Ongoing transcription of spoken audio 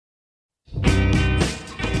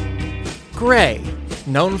Gray,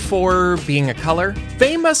 known for being a color,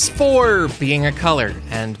 famous for being a color,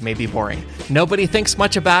 and maybe boring. Nobody thinks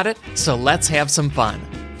much about it, so let's have some fun.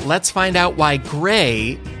 Let's find out why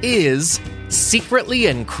gray is secretly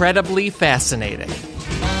incredibly fascinating.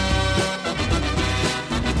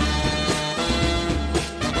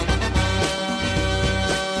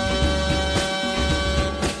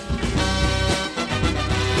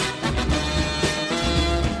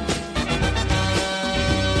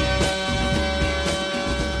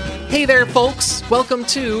 Hey there, folks. Welcome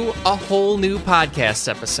to a whole new podcast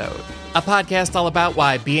episode. A podcast all about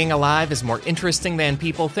why being alive is more interesting than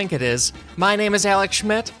people think it is. My name is Alex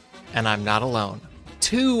Schmidt, and I'm not alone.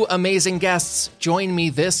 Two amazing guests join me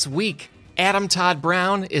this week. Adam Todd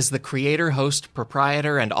Brown is the creator, host,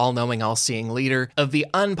 proprietor, and all-knowing, all-seeing leader of the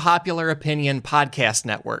Unpopular Opinion Podcast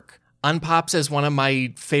Network. Unpops is one of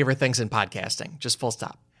my favorite things in podcasting, just full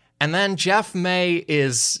stop. And then Jeff May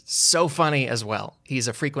is so funny as well. He's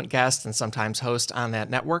a frequent guest and sometimes host on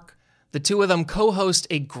that network. The two of them co-host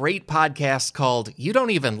a great podcast called You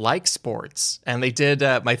Don't Even Like Sports. And they did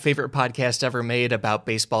my favorite podcast ever made about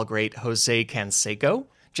baseball great Jose Canseco.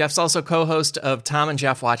 Jeff's also co-host of Tom and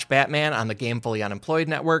Jeff Watch Batman on the Gamefully Unemployed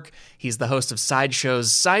Network. He's the host of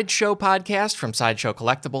Sideshow's Sideshow podcast from Sideshow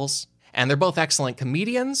Collectibles. And they're both excellent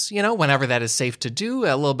comedians, you know, whenever that is safe to do,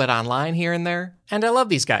 a little bit online here and there. And I love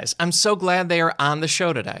these guys. I'm so glad they are on the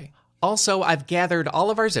show today. Also, I've gathered all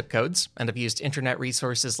of our zip codes and have used internet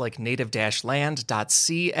resources like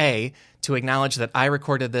native-land.ca to acknowledge that I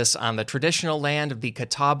recorded this on the traditional land of the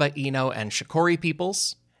Catawba, Eno, and Shakori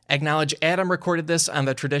peoples. Acknowledge Adam recorded this on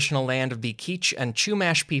the traditional land of the Kizh and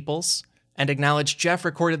Chumash peoples. And acknowledge Jeff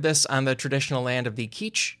recorded this on the traditional land of the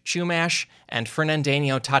Kizh, Chumash, and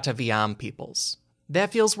Fernandino Tataviam peoples.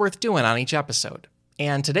 That feels worth doing on each episode.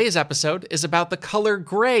 And today's episode is about the color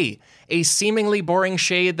gray, a seemingly boring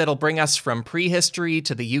shade that'll bring us from prehistory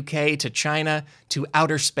to the UK to China to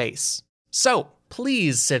outer space. So,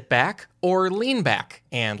 please sit back or lean back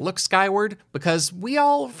and look skyward, because we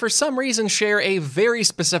all, for some reason, share a very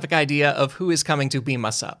specific idea of who is coming to beam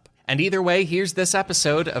us up. And either way, here's this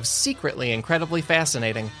episode of Secretly Incredibly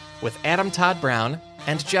Fascinating with Adam Todd Brown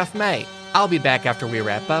and Jeff May. I'll be back after we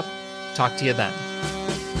wrap up. Talk to you then.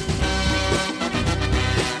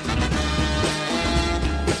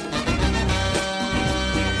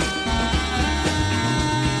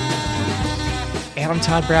 Adam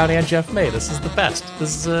Todd Brown and Jeff May. This is the best.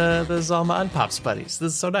 This is all my Unpops buddies.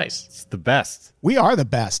 This is so nice. It's the best. We are the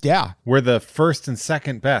best, yeah. We're the first and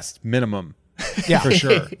second best, minimum. Yeah. For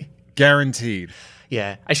sure. Guaranteed.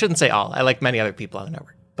 Yeah, I shouldn't say all. I like many other people on the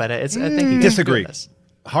network, but I think you guys disagree. do this.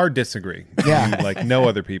 Hard disagree. Yeah. You like no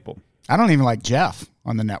other people. I don't even like Jeff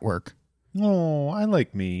on the network. Oh, I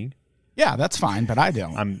like me. Yeah, that's fine, but I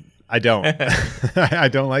don't. I don't. I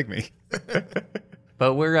don't like me.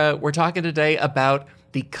 But we're talking today about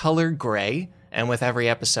the color gray, and with every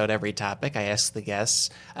episode, every topic, I ask the guests,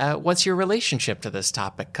 what's your relationship to this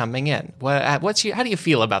topic coming in? How do you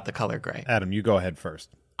feel about the color gray? Adam, you go ahead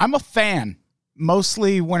first. I'm a fan,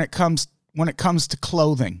 mostly when it comes to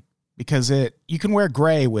clothing, because you can wear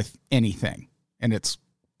gray with anything, and it's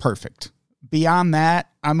perfect. Beyond that,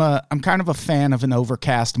 I'm kind of a fan of an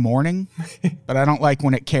overcast morning, but I don't like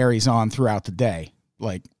when it carries on throughout the day.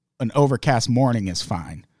 Like, an overcast morning is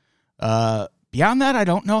fine. Beyond that, I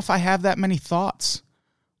don't know if I have that many thoughts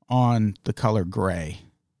on the color gray.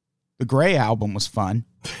 The Gray album was fun.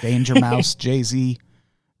 Danger Mouse, Jay-Z,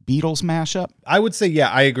 Beatles mashup. I would say, yeah,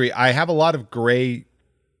 I agree. I have a lot of gray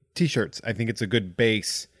t-shirts. I think it's a good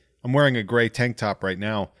base. I'm wearing a gray tank top right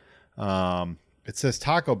now. It says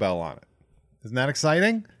Taco Bell on it. Isn't that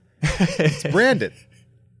exciting? It's branded.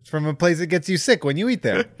 It's from a place that gets you sick when you eat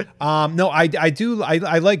there. No, I do.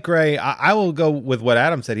 I like gray. I will go with what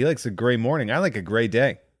Adam said. He likes a gray morning. I like a gray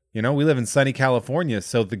day. You know, we live in sunny California,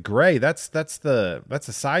 so the gray, that's a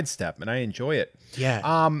sidestep, and I enjoy it. Yeah.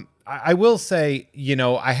 I will say, you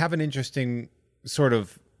know, I have an interesting sort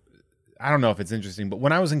of, I don't know if it's interesting, but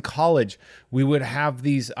when I was in college, we would have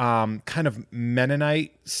these kind of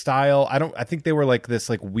Mennonite style. I think they were like this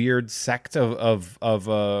like weird sect of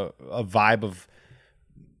a vibe of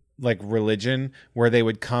like religion, where they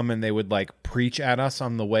would come and they would like preach at us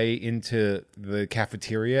on the way into the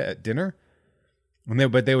cafeteria at dinner.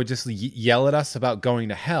 But they would just yell at us about going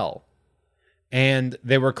to hell. And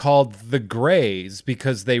they were called the Grays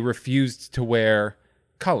because they refused to wear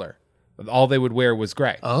color. All they would wear was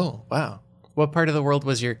gray. Oh, wow. What part of the world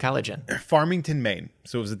was your college in? Farmington, Maine.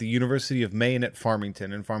 So it was at the University of Maine at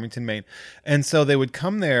Farmington, in Farmington, Maine. And so they would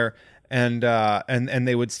come there and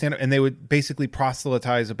they would stand up and they would basically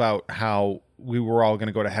proselytize about how we were all going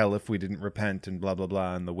to go to hell if we didn't repent and blah, blah,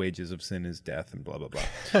 blah. And the wages of sin is death and blah, blah,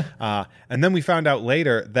 blah. And then we found out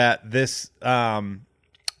later that this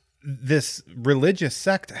religious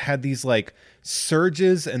sect had these like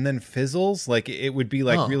surges and then fizzles. Like it would be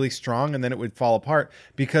like really strong and then it would fall apart,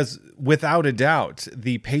 because without a doubt,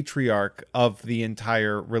 the patriarch of the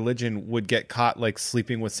entire religion would get caught like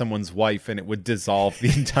sleeping with someone's wife and it would dissolve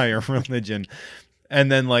the entire religion.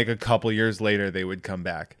 And then like a couple years later, they would come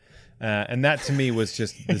back. And that to me was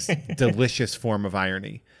just this delicious form of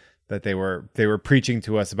irony, that they were preaching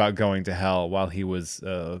to us about going to hell while he was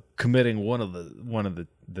committing one of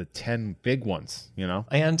the 10 big ones, you know,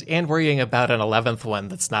 and worrying about an 11th one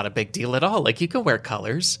that's not a big deal at all. Like, you can wear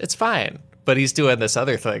colors, it's fine, but he's doing this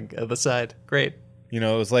other thing on the side. Great. You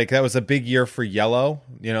know, it was like, that was a big year for yellow,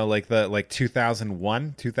 you know, like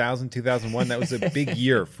 2001, that was a big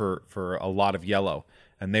year for a lot of yellow.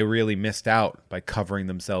 And they really missed out by covering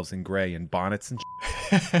themselves in gray and bonnets and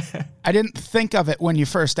shit. I didn't think of it when you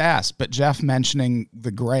first asked, but Jeff mentioning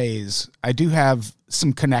the grays, I do have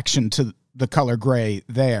some connection to the color gray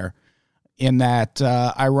there, in that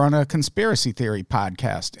I run a conspiracy theory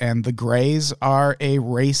podcast, and the grays are a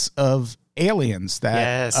race of aliens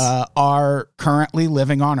that are currently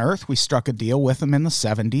living on Earth. We struck a deal with them in the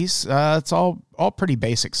 70s. It's all pretty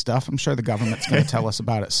basic stuff. I'm sure the government's going to tell us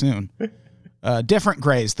about it soon. Different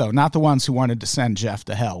grays, though, not the ones who wanted to send Jeff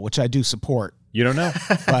to hell, which I do support. You don't know.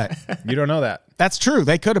 But you don't know that. That's true.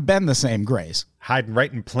 They could have been the same grays. Hiding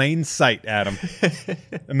right in plain sight, Adam.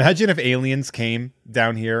 Imagine if aliens came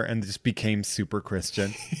down here and just became super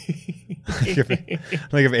Christian.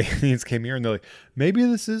 like if aliens came here and they're like, maybe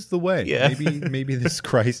this is the way. Yeah. Maybe this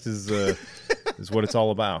Christ is what it's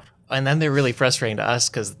all about. And then they're really frustrating to us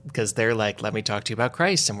because they're like, let me talk to you about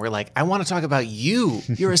Christ. And we're like, I want to talk about you.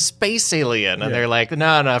 You're a space alien. And they're like,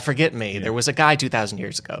 no, forget me. There was a guy 2,000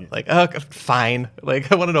 years ago. Like, oh, fine. Like,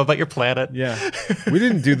 I want to know about your planet. Yeah. We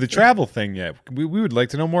didn't do the travel thing yet. We would like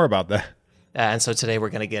to know more about that. And so today we're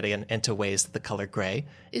going to get into ways that the color gray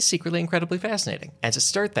is secretly incredibly fascinating. And to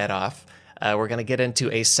start that off, we're going to get into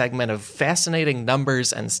a segment of fascinating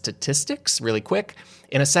numbers and statistics really quick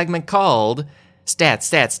in a segment called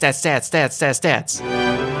Stats.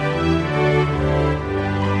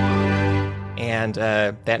 And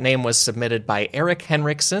that name was submitted by Eric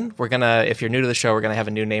Henriksen. If you're new to the show, we're going to have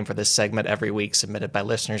a new name for this segment every week, submitted by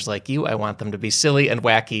listeners like you. I want them to be silly and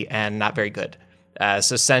wacky and not very good.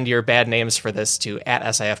 So send your bad names for this to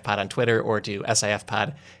 @SIFpod on Twitter or to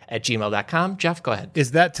sifpod@gmail.com. Jeff, go ahead.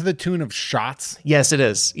 Is that to the tune of shots? Yes, it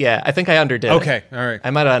is. Yeah, I think I underdid it. Okay, all right. I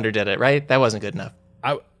might have underdid it, right? That wasn't good enough.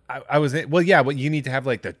 I was, well, yeah, but you need to have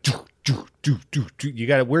like the you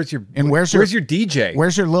got to, where's your DJ?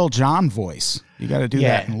 Where's your Lil Jon voice? You got to do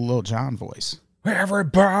that in Lil Jon voice.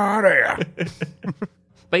 Everybody.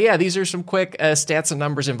 But yeah, these are some quick stats and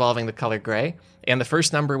numbers involving the color gray. And the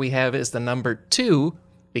first number we have is the number 2,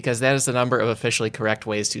 because that is the number of officially correct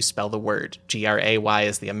ways to spell the word. Gray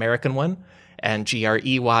is the American one, and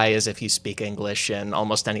grey is if you speak English in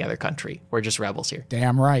almost any other country. We're just rebels here.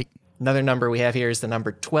 Damn right. Another number we have here is the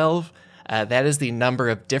number 12. That is the number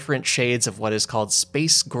of different shades of what is called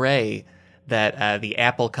space gray that the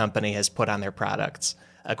Apple company has put on their products,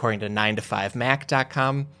 according to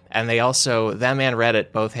 9to5mac.com. And they also, them and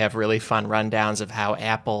Reddit both have really fun rundowns of how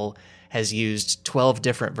Apple has used 12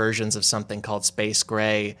 different versions of something called space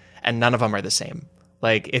gray, and none of them are the same.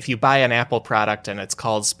 Like, if you buy an Apple product and it's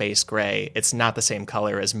called space gray, it's not the same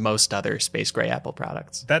color as most other space gray Apple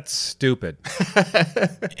products. That's stupid.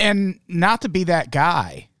 And not to be that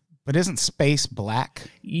guy, but isn't space black?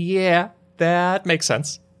 Yeah, that makes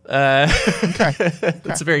sense. Okay.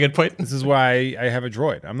 That's a very good point. This is why I have a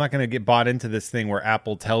Droid. I'm not going to get bought into this thing where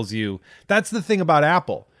Apple tells you. That's the thing about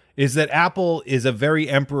Apple, is that Apple is a very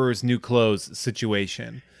Emperor's New Clothes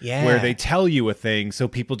situation. Yeah. Where they tell you a thing, so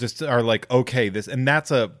people just are like, okay, this, and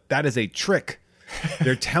that is a trick.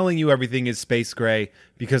 They're telling you everything is space gray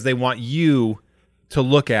because they want you to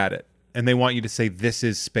look at it and they want you to say this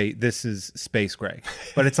is space gray.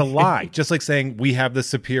 But it's a lie. Just like saying we have the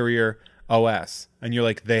superior OS, and you're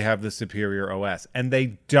like, they have the superior OS, and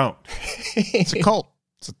they don't. It's a cult.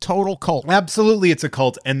 It's a total cult. Absolutely, it's a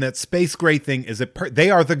cult, and that space gray thing is they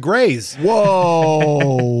are the grays.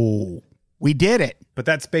 Whoa. We did it. But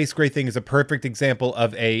that space gray thing is a perfect example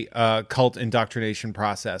of a cult indoctrination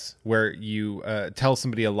process where you tell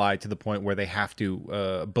somebody a lie to the point where they have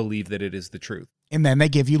to believe that it is the truth. And then they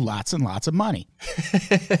give you lots and lots of money.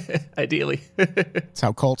 Ideally. That's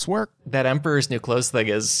how cults work. That Emperor's New Clothes thing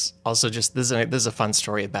is also just, this is a fun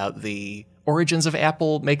story about the origins of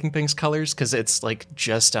Apple making things colors, because it's like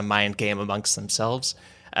just a mind game amongst themselves.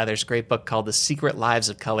 There's a great book called The Secret Lives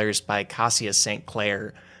of Colors by Cassia St.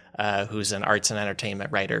 Clair, who's an arts and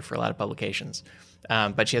entertainment writer for a lot of publications.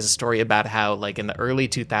 But she has a story about how, like, in the early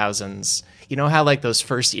 2000s, you know how, like, those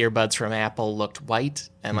first earbuds from Apple looked white?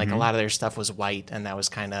 And, like, a lot of their stuff was white, and that was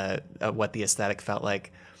kind of what the aesthetic felt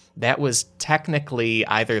like. That was technically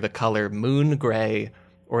either the color moon gray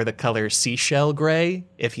or the color seashell gray,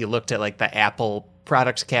 if you looked at, like, the Apple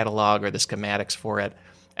product catalog or the schematics for it.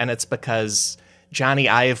 And it's because Johnny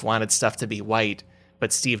Ive wanted stuff to be white,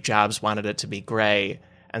 but Steve Jobs wanted it to be gray.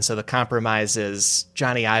 And so the compromise is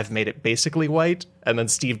Johnny Ive made it basically white, and then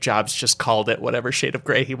Steve Jobs just called it whatever shade of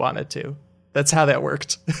gray he wanted to. That's how that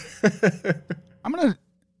worked.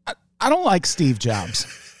 I don't like Steve Jobs.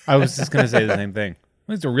 I was just going to say the same thing.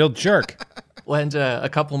 He's a real jerk. Well, and a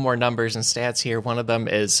couple more numbers and stats here. One of them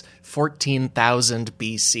is 14,000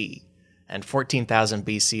 BC. And 14,000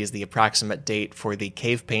 BC is the approximate date for the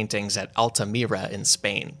cave paintings at Altamira in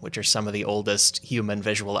Spain, which are some of the oldest human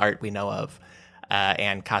visual art we know of.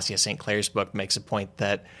 And Cassia St. Clair's book makes a point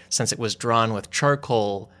that since it was drawn with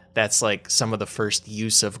charcoal, that's like some of the first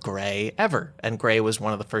use of gray ever. And gray was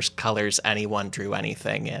one of the first colors anyone drew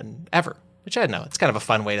anything in ever, which I don't know. It's kind of a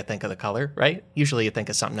fun way to think of the color, right? Usually you think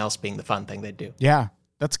of something else being the fun thing they do. Yeah,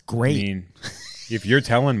 that's great. I mean, if you're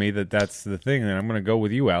telling me that that's the thing, then I'm going to go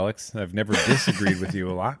with you, Alex. I've never disagreed with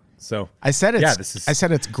you a lot. So I said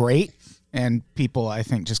it's great, and people, I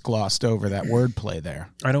think, just glossed over that wordplay there.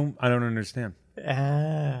 I don't understand.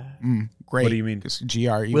 Great. What do you mean?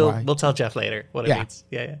 G-R-E-Y. We'll tell Jeff later what it means.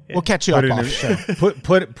 Yeah. We'll catch you up off the show.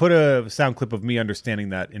 Put a sound clip of me understanding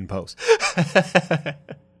that in post.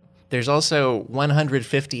 There's also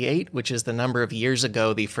 158, which is the number of years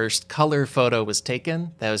ago the first color photo was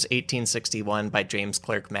taken. That was 1861 by James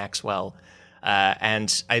Clerk Maxwell.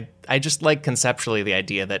 And I just like conceptually the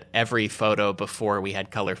idea that every photo before we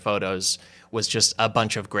had color photos was just a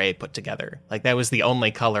bunch of gray put together. Like that was the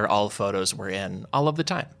only color all photos were in all of the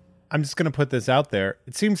time. I'm just going to put this out there.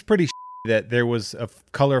 It seems pretty that there was a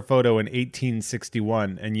color photo in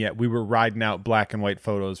 1861, and yet we were riding out black and white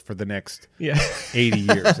photos for the next 80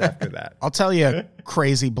 years after that. I'll tell you a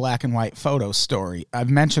crazy black and white photo story. I've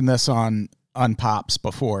mentioned this on Unpops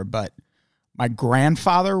before, but my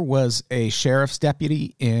grandfather was a sheriff's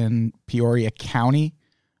deputy in Peoria County.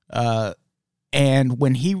 And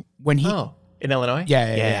when he in Illinois?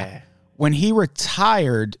 Yeah. When he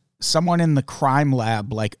retired, someone in the crime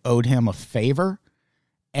lab owed him a favor.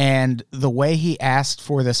 And the way he asked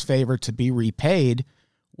for this favor to be repaid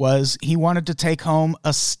was he wanted to take home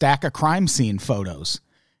a stack of crime scene photos.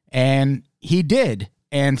 And he did.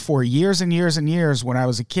 And for years and years and years, when I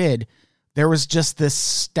was a kid, there was just this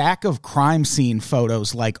stack of crime scene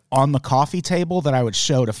photos on the coffee table that I would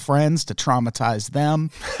show to friends to traumatize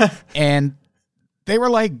them. And they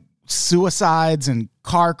were suicides and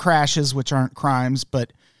car crashes, which aren't crimes,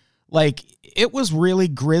 but it was really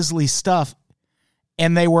grisly stuff.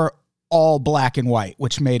 And they were all black and white,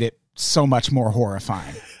 which made it so much more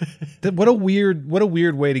horrifying. What a weird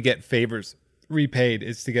way to get favors repaid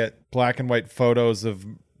is to get black and white photos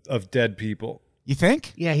of dead people. You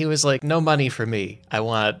think? Yeah, he was like, no money for me. I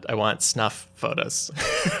want snuff photos.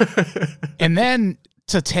 And then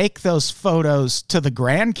to take those photos to the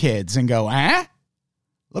grandkids and go,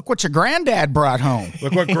 look what your granddad brought home.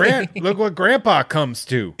 Look what grandpa comes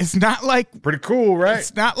to. It's not pretty cool, right?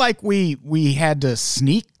 It's not like we had to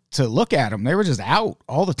sneak to look at them. They were just out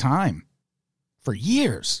all the time for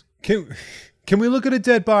years. Can we look at a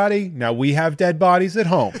dead body? Now we have dead bodies at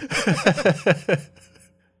home.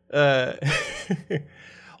 And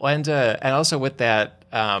also with that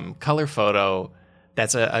color photo,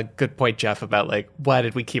 that's a good point, Jeff, about why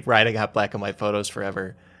did we keep writing out black and white photos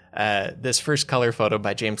forever? This first color photo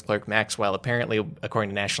by James Clerk Maxwell, apparently, according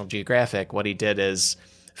to National Geographic, what he did is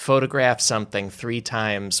photograph something 3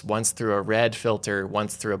 times, once through a red filter,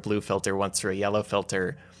 once through a blue filter, once through a yellow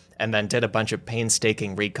filter, and then did a bunch of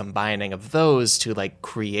painstaking recombining of those to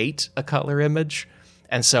create a color image.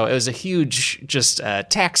 And so it was a huge, just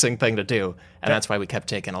taxing thing to do. And that's why we kept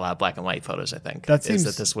taking a lot of black and white photos, I think. That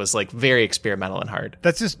this was very experimental and hard.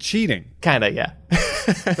 That's just cheating. Kind of, yeah.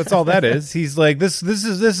 That's all that is. He's like, this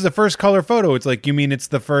is the first color photo. It's you mean it's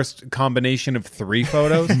the first combination of 3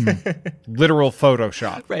 photos? Literal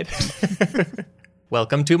Photoshop. Right.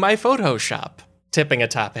 Welcome to my Photoshop. Tipping a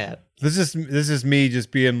top hat. This is me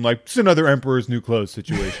just being it's another Emperor's New Clothes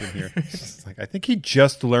situation here. I think he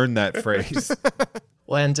just learned that phrase.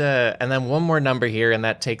 Well, and then one more number here, and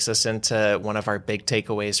that takes us into one of our big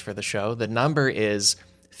takeaways for the show. The number is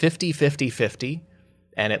 50-50-50,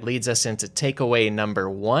 and it leads us into takeaway number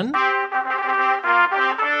 1.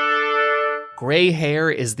 Gray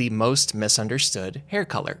hair is the most misunderstood hair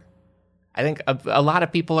color. I think a lot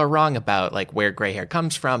of people are wrong about like where gray hair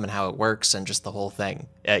comes from and how it works and just the whole thing,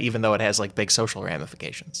 even though it has like big social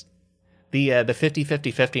ramifications. The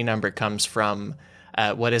 50-50-50 number comes from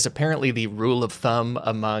what is apparently the rule of thumb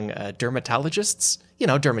among dermatologists. You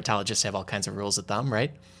know, dermatologists have all kinds of rules of thumb,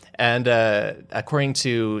 right? And according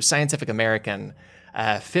to Scientific American,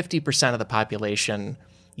 50% of the population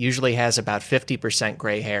usually has about 50%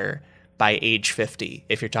 gray hair by age 50,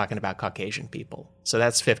 if you're talking about Caucasian people. So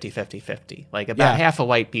that's 50-50-50. Like about half of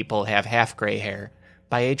white people have half gray hair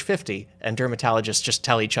by age 50, and dermatologists just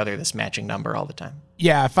tell each other this matching number all the time.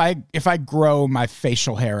 Yeah, if I grow my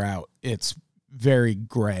facial hair out, it's very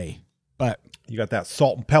gray. But You got that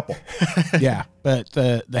salt and pepper. yeah, but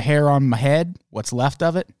the hair on my head, what's left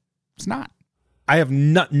of it, it's not. I have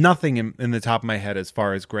nothing in the top of my head as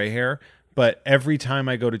far as gray hair, but every time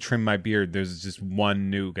I go to trim my beard, there's just one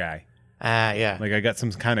new guy. Yeah. Like I got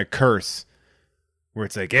some kind of curse where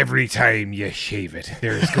it's like every time you shave it,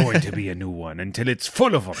 there's going to be a new one until it's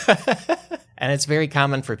full of them. And it's very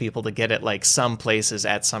common for people to get it like some places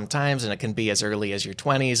at some times, and it can be as early as your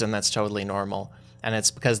 20s, and that's totally normal. And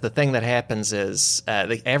it's because the thing that happens is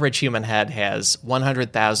the average human head has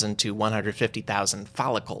 100,000 to 150,000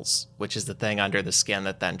 follicles, which is the thing under the skin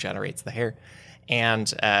that then generates the hair.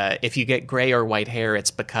 And if you get gray or white hair,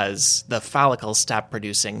 it's because the follicles stop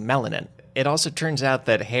producing melanin. It also turns out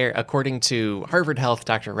that hair, according to Harvard Health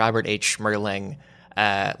Dr. Robert H. Schmerling,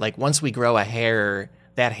 like once we grow a hair,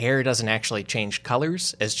 that hair doesn't actually change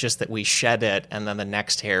colors. It's just that we shed it, and then the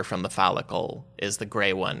next hair from the follicle is the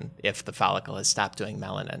gray one if the follicle has stopped doing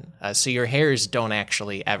melanin. So your hairs don't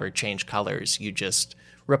actually ever change colors. You just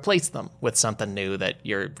replace them with something new that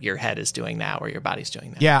your head is doing now or your body's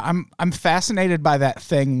doing now. Yeah, I'm fascinated by that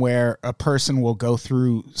thing where a person will go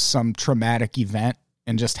through some traumatic event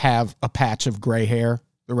and just have a patch of gray hair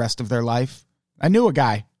the rest of their life. I knew a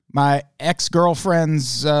guy, my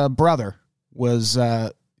ex-girlfriend's brother was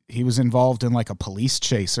he was involved in like a police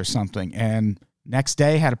chase or something, and next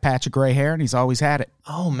day had a patch of gray hair, and he's always had it.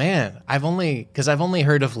 Oh man, I've only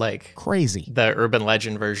heard of like Crazy. the urban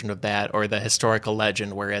legend version of that, or the historical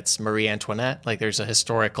legend where it's Marie Antoinette. Like there's a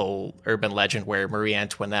historical urban legend where Marie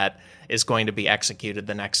Antoinette is going to be executed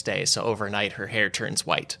the next day, so overnight her hair turns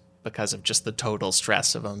white because of just the total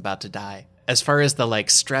stress of I'm about to die. As far as the like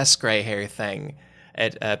stress gray hair thing,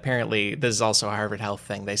 apparently this is also a Harvard Health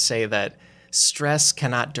thing. They say that stress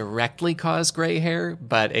cannot directly cause gray hair,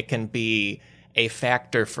 but it can be a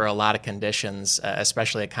factor for a lot of conditions,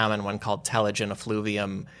 especially a common one called telogen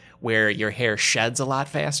effluvium, where your hair sheds a lot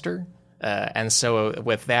faster. And so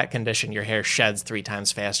with that condition, your hair sheds 3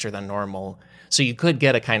 times faster than normal. So you could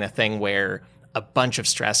get a kind of thing where a bunch of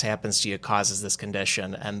stress happens to you, causes this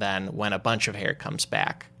condition, and then when a bunch of hair comes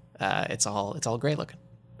back, it's all gray looking.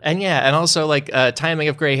 And yeah, and also like timing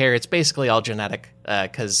of gray hair, it's basically all genetic,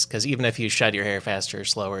 because even if you shed your hair faster or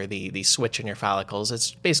slower, the switch in your follicles,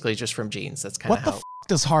 it's basically just from genes. That's kind of What how. the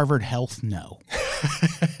does Harvard Health know?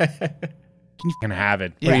 Can have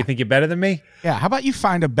it. What Yeah. do you think? You're better than me? Yeah, how about you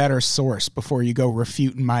find a better source before you go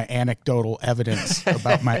refuting my anecdotal evidence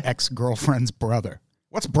about my ex-girlfriend's brother?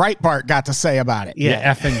 What's Breitbart got to say about it?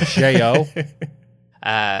 Yeah. Effing J.O.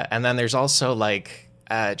 And then there's also like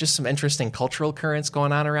just some interesting cultural currents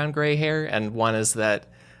going on around gray hair. And one is that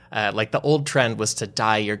like the old trend was to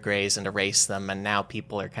dye your grays and erase them. And now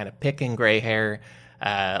people are kind of picking gray hair.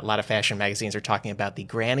 A lot of fashion magazines are talking about the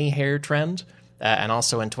granny hair trend. And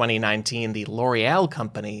also in 2019, the L'Oreal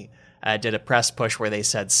company did a press push where they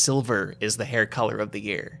said silver is the hair color of the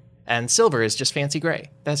year. And silver is just fancy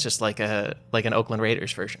gray. That's just like an Oakland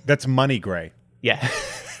Raiders version. That's money gray. Yeah.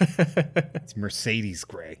 It's Mercedes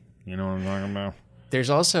gray. You know what I'm talking about?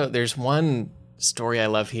 There's one story I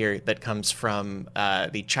love here that comes from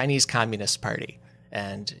the Chinese Communist Party.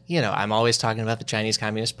 And, you know, I'm always talking about the Chinese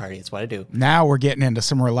Communist Party. It's what I do. Now we're getting into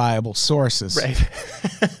some reliable sources.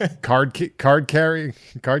 Right. Card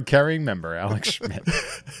carrying member Alex Schmidt.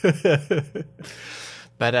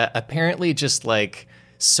 But apparently just like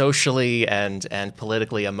socially and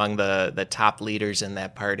politically among the top leaders in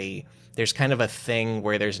that party, there's kind of a thing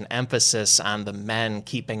where there's an emphasis on the men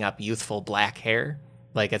keeping up youthful black hair.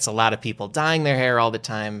 Like it's a lot of people dyeing their hair all the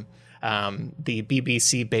time. The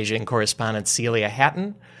BBC Beijing correspondent Celia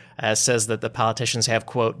Hatton says that the politicians have,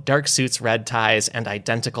 quote, dark suits, red ties, and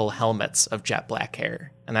identical helmets of jet black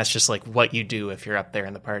hair. And that's just like what you do if you're up there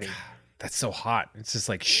in the party. That's so hot. It's just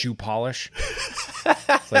like shoe polish.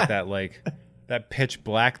 It's like that pitch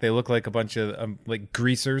black. They look like a bunch of like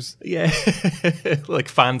greasers. Yeah. Like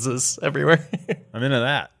Fonzas everywhere. I'm into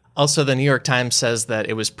that. Also, the New York Times says that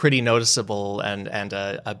it was pretty noticeable and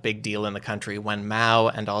a big deal in the country when Mao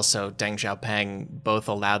and also Deng Xiaoping both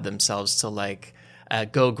allowed themselves to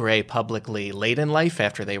go gray publicly late in life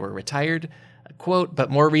after they were retired. Quote, but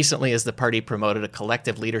more recently as the party promoted a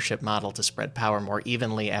collective leadership model to spread power more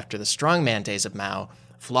evenly after the strongman days of Mao,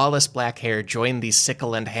 flawless black hair joined the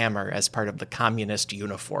sickle and hammer as part of the communist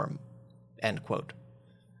uniform, end quote.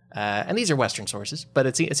 And these are Western sources, but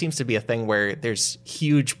it seems to be a thing where there's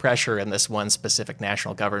huge pressure in this one specific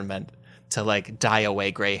national government to dye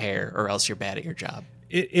away gray hair or else you're bad at your job.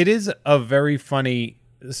 It is a very funny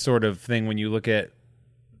sort of thing when you look at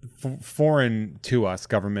foreign to us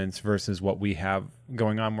governments versus what we have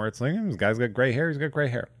going on, where it's like, this guy's got gray hair, he's got gray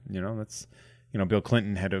hair. That's, Bill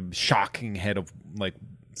Clinton had a shocking head of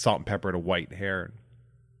salt and pepper to white hair.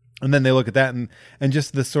 And then they look at that and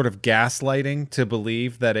just this sort of gaslighting to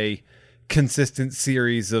believe that a consistent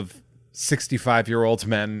series of 65-year-old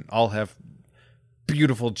men all have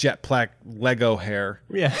beautiful jet black Lego hair.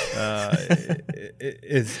 Yeah,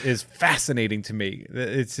 is fascinating to me.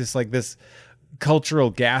 It's just like this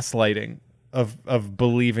cultural gaslighting of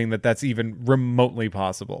believing that that's even remotely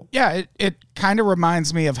possible. Yeah, it kind of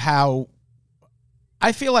reminds me of how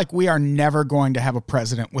I feel like we are never going to have a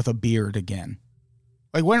president with a beard again.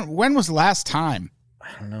 Like when was the last time? I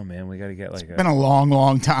don't know, man. We got to get it's been a long,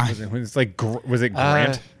 long time. Was it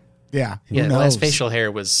Grant? Yeah. Yeah. The last facial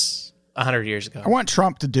hair was 100 years ago. I want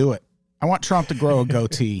Trump to do it. I want Trump to grow a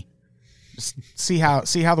goatee. Just see how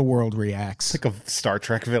the world reacts. Like a Star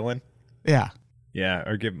Trek villain. Yeah. Yeah.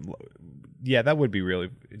 Yeah, that would be really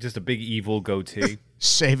just a big evil goatee.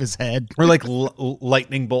 Shave his head. Or like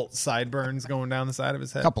lightning bolt sideburns going down the side of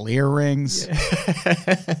his head. A couple earrings.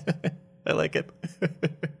 Yeah. I like it.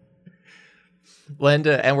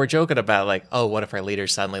 And we're joking about what if our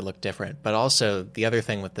leaders suddenly look different? But also the other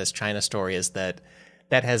thing with this China story is that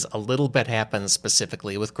has a little bit happened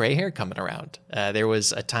specifically with gray hair coming around. There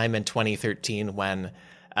was a time in 2013 when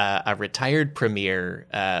a retired premier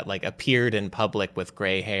appeared in public with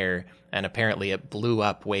gray hair, and apparently it blew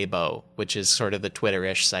up Weibo, which is sort of the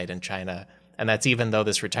Twitter-ish site in China. And that's even though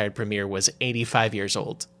this retired premier was 85 years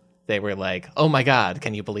old. They were like, oh my God,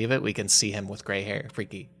 can you believe it? We can see him with gray hair.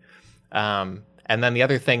 Freaky. And then the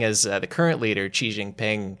other thing is the current leader, Xi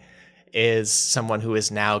Jinping, is someone who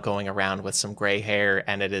is now going around with some gray hair,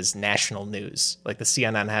 and it is national news. Like the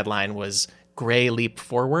CNN headline was Gray Leap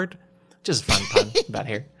Forward, which is a fun pun about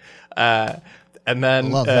hair. And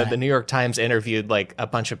then the New York Times interviewed a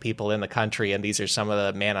bunch of people in the country, and these are some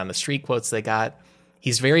of the man on the street quotes they got.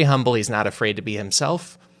 He's very humble. He's not afraid to be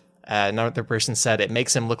himself. Another person said it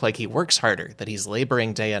makes him look like he works harder, that he's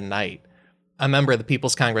laboring day and night. A member of the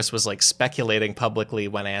People's Congress was speculating publicly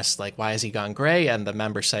when asked why has he gone gray? And the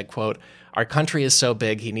member said, quote, our country is so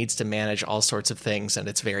big, he needs to manage all sorts of things and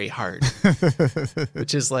it's very hard.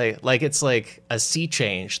 Which is it's like a sea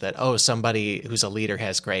change that, somebody who's a leader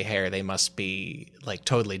has gray hair. They must be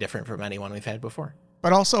totally different from anyone we've had before.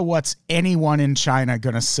 But also, what's anyone in China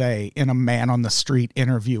going to say in a man on the street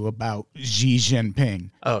interview about Xi Jinping?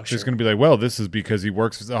 Oh, sure. She's going to be like, well, this is because he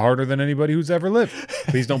works harder than anybody who's ever lived.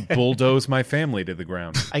 Please don't bulldoze my family to the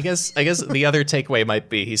ground. I guess the other takeaway might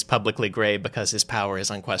be he's publicly gray because his power is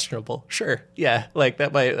unquestionable. Sure. Yeah.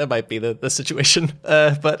 That might be the situation.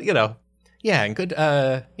 But, yeah. And good,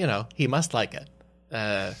 he must like it.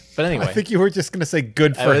 But anyway, I think you were just going to say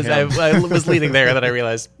good for him. I was leading there, and then I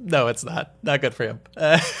realized, no, it's not good for him.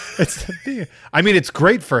 It's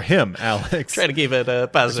great for him, Alex. Try to keep it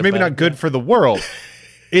positive. It's maybe not good for the world.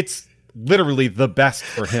 It's literally the best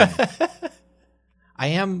for him.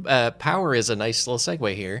 Power is a nice little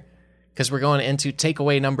segue here, because we're going into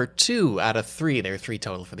takeaway number 2 out of 3. There are 3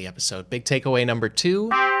 total for the episode. Big takeaway number 2.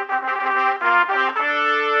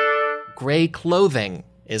 Gray clothing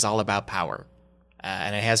is all about power.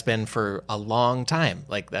 And it has been for a long time.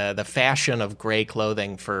 The fashion of gray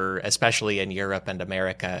clothing especially in Europe and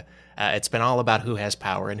America, it's been all about who has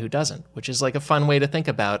power and who doesn't, which is a fun way to think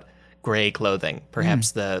about gray clothing,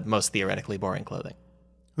 perhaps the most theoretically boring clothing.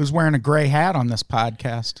 Who's wearing a gray hat on this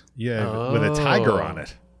podcast? Yeah, with a tiger on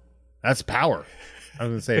it. That's power. I was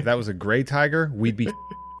going to say, if that was a gray tiger, we'd be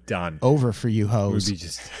done. Over for you hoes. It would be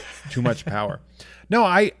just too much power. No,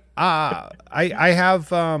 I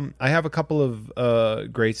have a couple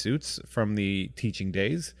of gray suits from the teaching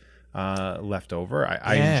days left over.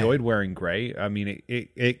 I enjoyed wearing gray. I mean,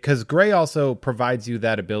 because gray also provides you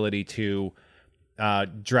that ability to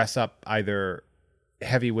dress up either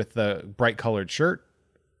heavy with the bright colored shirt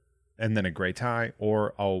and then a gray tie,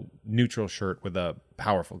 or a neutral shirt with a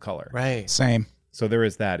powerful color. Right. Same. So there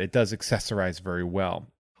is that. It does accessorize very well.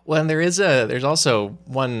 Well, and there's also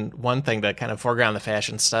one thing to kind of foreground the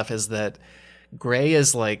fashion stuff is that gray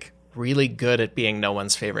is like really good at being no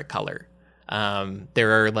one's favorite color.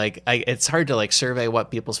 There are like, it's hard to like survey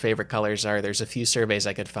what people's favorite colors are. There's a few surveys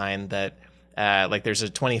I could find that, like there's a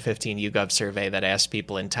 2015 YouGov survey that asked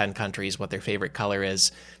people in 10 countries what their favorite color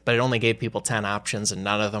is, but it only gave people 10 options and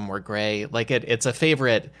none of them were gray. Like it's a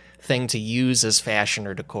favorite thing to use as fashion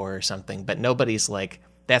or decor or something, but nobody's like,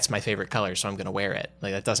 that's my favorite color, so I'm going to wear it.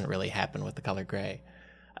 Like that doesn't really happen with the color gray.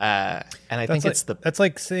 And I think that's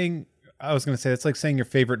like saying, I was going to say, that's like saying your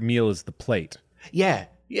favorite meal is the plate. Yeah.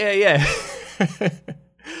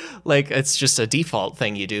 Like it's just a default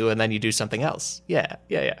thing you do, and then you do something else. Yeah.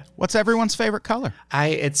 What's everyone's favorite color?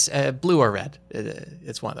 It's blue or red.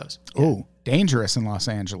 It's one of those. Yeah. Ooh, dangerous in Los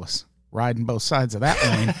Angeles. Riding both sides of that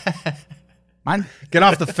lane. Mine, get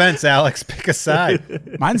off the fence, Alex. Pick a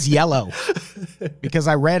side. Mine's yellow. Because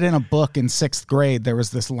I read in a book in 6th grade, there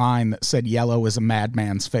was this line that said yellow is a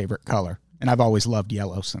madman's favorite color. And I've always loved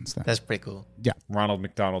yellow since then. That's pretty cool. Yeah. Ronald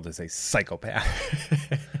McDonald is a psychopath.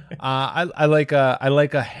 I like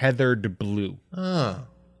a heathered blue. Oh.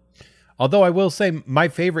 Although I will say my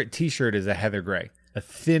favorite T-shirt is a heather gray. A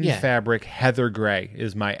thin fabric heather gray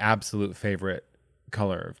is my absolute favorite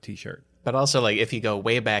color of T-shirt. But also, like, if you go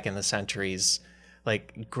way back in the centuries,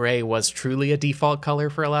 like, gray was truly a default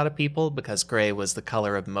color for a lot of people because gray was the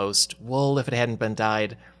color of most wool if it hadn't been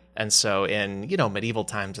dyed. And so in, medieval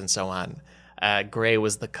times and so on, gray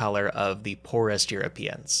was the color of the poorest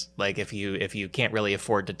Europeans. Like if you can't really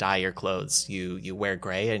afford to dye your clothes, you wear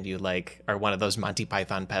gray and you like are one of those Monty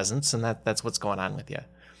Python peasants, and that's what's going on with you.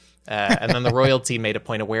 And then the royalty made a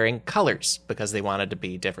point of wearing colors because they wanted to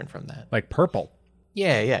be different from that. Like purple.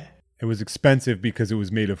 Yeah. It was expensive because it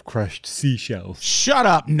was made of crushed seashells. Shut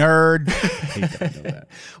up, nerd. I don't know that.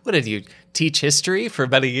 What did you teach history for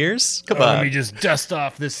many years? Come on. Let me just dust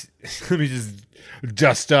off this.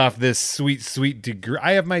 Sweet degree.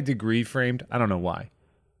 I have my degree framed. I don't know why.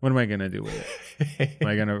 What am I gonna do with it? Am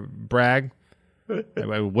I gonna brag?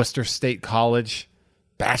 My Worcester State College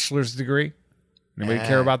bachelor's degree. Anybody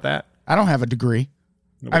care about that? I don't have a degree.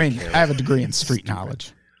 Nobody cares. I have a degree in street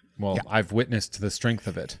knowledge. Well, yeah. I've witnessed the strength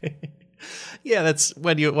of it. Yeah, that's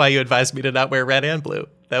why you advised me to not wear red and blue.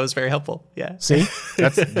 That was very helpful. Yeah. See?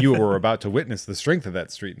 You were about to witness the strength of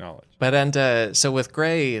that street knowledge. But so with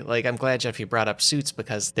gray, like I'm glad, Jeff, you brought up suits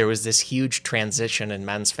because there was this huge transition in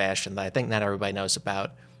men's fashion that I think not everybody knows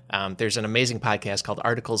about. There's an amazing podcast called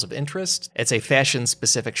Articles of Interest. It's a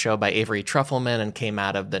fashion-specific show by Avery Trufelman and came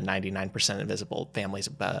out of the 99% Invisible Families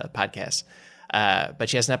podcast. But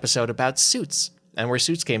she has an episode about suits and where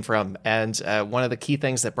suits came from. And one of the key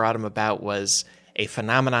things that brought him about was a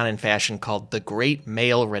phenomenon in fashion called the Great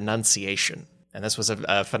Male Renunciation. And this was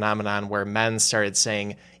a phenomenon where men started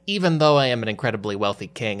saying, even though I am an incredibly wealthy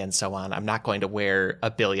king and so on, I'm not going to wear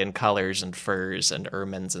a billion colors and furs and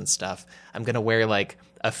ermines and stuff. I'm going to wear like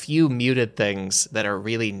a few muted things that are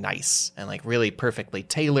really nice and like really perfectly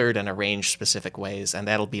tailored and arranged specific ways. And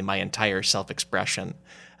that'll be my entire self-expression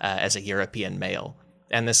as a European male.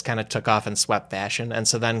 And this kind of took off and swept fashion. And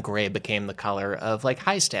so then gray became the color of like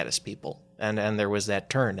high status people. And there was that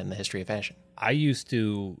turn in the history of fashion. I used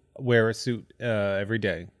to wear a suit every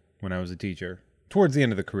day when I was a teacher. Towards the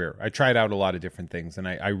end of the career, I tried out a lot of different things, and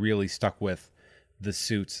I really stuck with the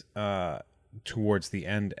suits towards the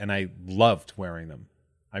end, and I loved wearing them.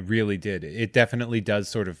 I really did. It definitely does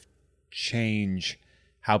sort of change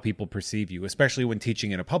how people perceive you, especially when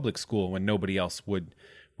teaching in a public school when nobody else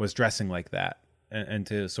was dressing like that, and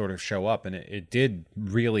to sort of show up, and it did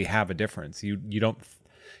really have a difference. You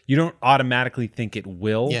don't automatically think it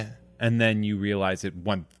will, yeah. And then you realize it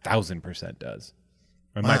 1000% does.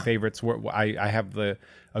 And my favorites were I have a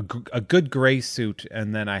good gray suit,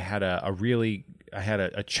 and then I had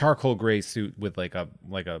a charcoal gray suit with like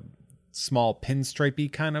a small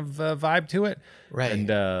pinstripey kind of vibe to it. Right. And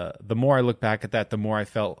the more I look back at that, the more I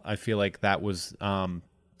feel like that was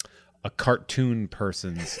a cartoon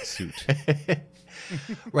person's suit.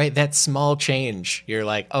 Right. That small change. You're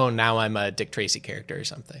like, oh, now I'm a Dick Tracy character or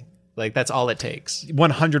something. Like that's all it takes.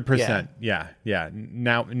 100%. Yeah.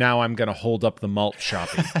 Now I'm gonna hold up the malt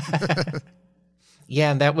shopping.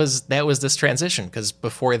 Yeah, and that was this transition because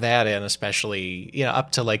before that, and especially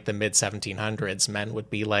up to like the mid 1700s, men would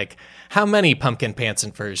be like, "How many pumpkin pants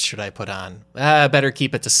and furs should I put on? Better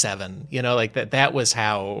keep it to 7." Like that. That was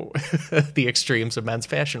how the extremes of men's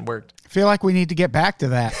fashion worked. I feel like we need to get back to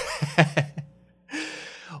that.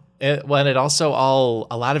 And it also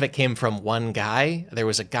a lot of it came from one guy. There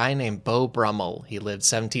was a guy named Beau Brummel. He lived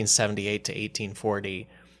 1778 to 1840,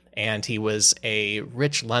 and he was a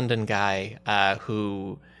rich London guy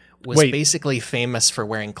who was Wait. basically famous for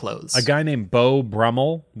wearing clothes. A guy named Beau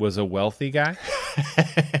Brummel was a wealthy guy?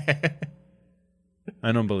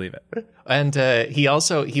 I don't believe it. And he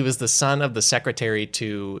was the son of the secretary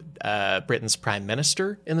to Britain's prime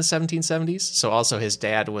minister in the 1770s. So also his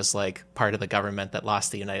dad was like part of the government that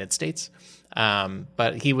lost the United States.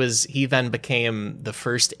 But he then became the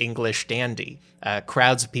first English dandy.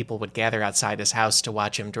 Crowds of people would gather outside his house to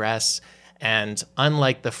watch him dress. And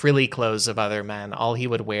unlike the frilly clothes of other men, all he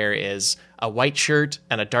would wear is a white shirt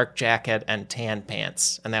and a dark jacket and tan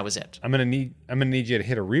pants, and that was it. I'm gonna need you to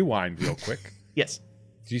hit a rewind real quick. Yes.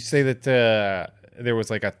 Did you say that there was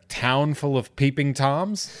like a town full of peeping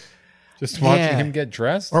toms just watching him get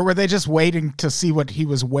dressed? Or were they just waiting to see what he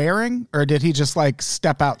was wearing? Or did he just like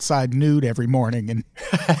step outside nude every morning and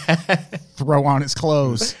throw on his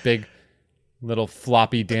clothes? Big little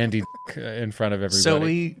floppy dandy in front of everybody. So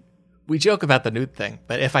we joke about the nude thing,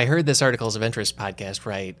 but if I heard this Articles of Interest podcast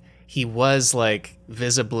right, he was like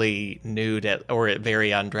visibly nude or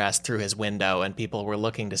very undressed through his window, and people were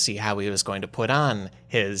looking to see how he was going to put on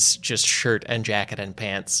his just shirt and jacket and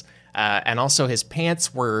pants. And also his pants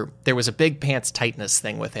there was a big pants tightness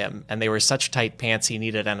thing with him, and they were such tight pants he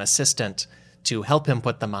needed an assistant to help him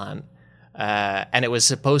put them on. And it was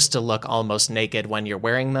supposed to look almost naked when you're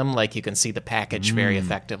wearing them, like you can see the package very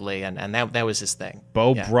effectively, and that was his thing.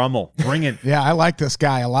 Beau Brummel, bring it. Yeah, I like this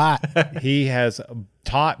guy a lot. He has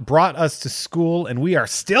brought us to school, and we are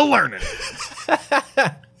still learning.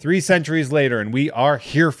 3 centuries later, and we are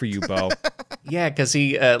here for you, Beau. Yeah, because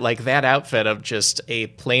he like that outfit of just a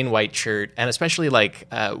plain white shirt, and especially like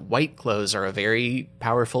white clothes are a very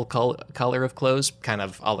powerful color of clothes, kind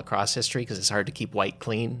of all across history, because it's hard to keep white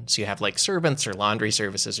clean. So you have like servants or laundry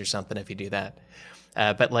services or something if you do that.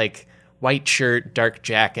 But like white shirt, dark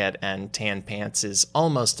jacket, and tan pants is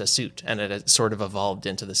almost a suit, and it has sort of evolved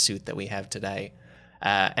into the suit that we have today.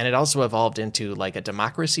 And it also evolved into like a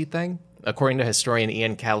democracy thing. According to historian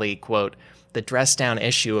Ian Kelly, quote, "The dress-down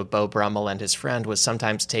issue of Beau Brummel and his friend was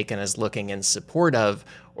sometimes taken as looking in support of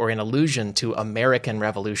or in allusion to American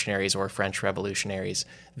revolutionaries or French revolutionaries.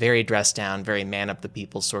 Very dressed down, very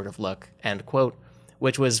man-of-the-people sort of look," end quote,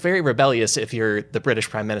 which was very rebellious if you're the British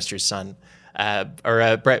Prime Minister's son,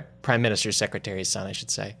 or Prime Minister's secretary's son, I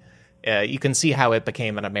should say. You can see how it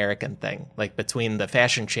became an American thing, like between the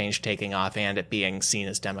fashion change taking off and it being seen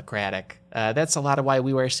as democratic. That's a lot of why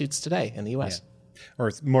we wear suits today in the U.S. Yeah.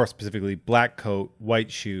 Or more specifically, black coat,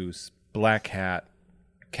 white shoes, black hat,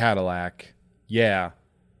 Cadillac. Yeah.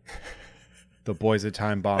 The Boys of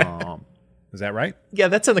Time Bomb. Is that right? Yeah,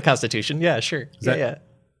 that's in the Constitution. Yeah, sure. Yeah.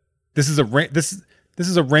 This is a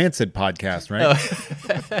Rancid podcast,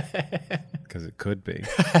 right? Because it could be.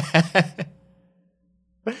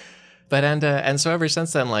 But and so ever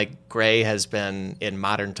since then, like gray has been in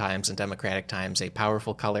modern times and democratic times a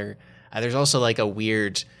powerful color. There's also like a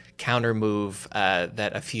weird counter move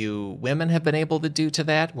that a few women have been able to do to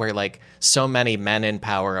that, where like so many men in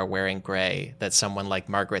power are wearing gray that someone like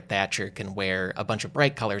Margaret Thatcher can wear a bunch of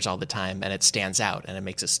bright colors all the time, and it stands out and it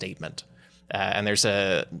makes a statement. And there's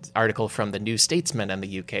a article from the New Statesman in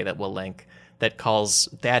the UK that we'll link that calls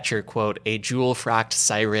Thatcher, quote, "a jewel-frocked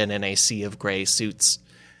siren in a sea of gray suits."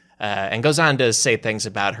 And goes on to say things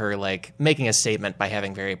about her, like making a statement by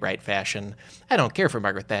having very bright fashion. I don't care for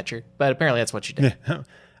Margaret Thatcher, but apparently that's what she did.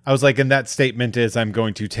 I was like, and that statement is, "I'm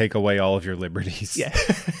going to take away all of your liberties." Yeah.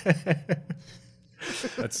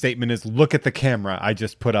 That statement is, "Look at the camera I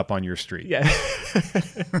just put up on your street." Yeah.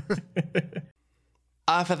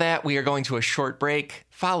 Off of that, we are going to a short break,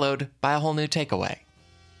 followed by a whole new takeaway.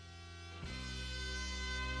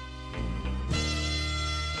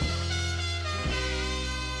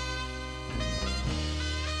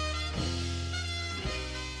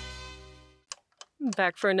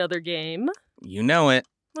 Back for another game. You know it.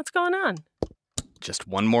 What's going on? Just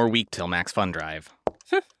one more week till Max Fun Drive.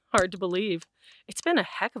 Hard to believe. It's been a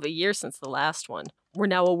heck of a year since the last one. We're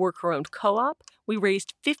now a worker-owned co-op. We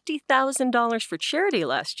raised $50,000 for charity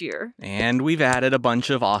last year. And we've added a bunch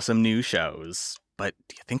of awesome new shows. But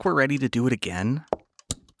do you think we're ready to do it again?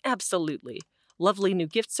 Absolutely. Lovely new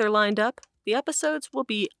gifts are lined up. The episodes will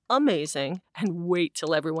be amazing, and wait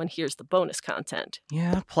till everyone hears the bonus content.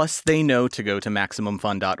 Yeah, plus they know to go to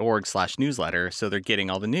MaximumFun.org/newsletter, so they're getting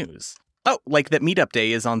all the news. Oh, like that meetup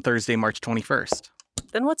day is on Thursday, March 21st.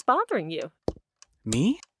 Then what's bothering you?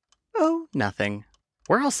 Me? Oh, nothing.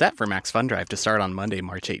 We're all set for Max Fun Drive to start on Monday,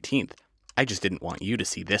 March 18th. I just didn't want you to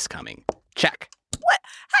see this coming. Check. What?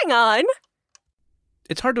 Hang on!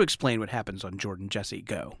 It's hard to explain what happens on Jordan Jesse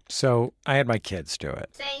Go. So I had my kids do it.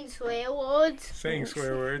 Saying swear words. Saying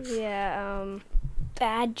swear words? Yeah,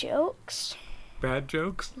 bad jokes. Bad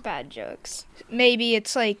jokes? Bad jokes. Maybe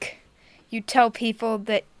it's like you tell people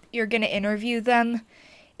that you're going to interview them,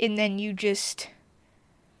 and then you just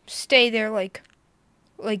stay there like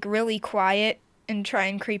really quiet and try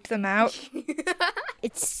and creep them out.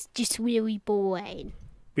 It's just really boring.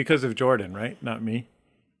 Because of Jordan, right? Not me.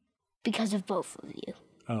 Because of both of you.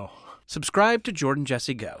 Oh. Subscribe to Jordan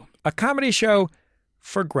Jesse Go. A comedy show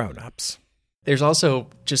for grown-ups. There's also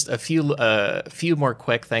just a few more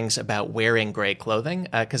quick things about wearing gray clothing,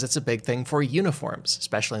 because it's a big thing for uniforms,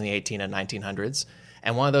 especially in the 18 and 1900s.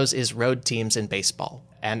 And one of those is road teams in baseball.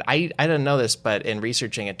 And I didn't know this, but in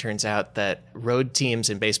researching, it turns out that road teams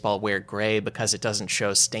in baseball wear gray because it doesn't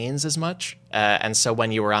show stains as much. And so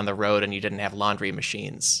when you were on the road and you didn't have laundry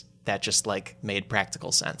machines, that just like made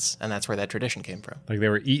practical sense. And that's where that tradition came from. Like they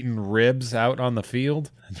were eating ribs out on the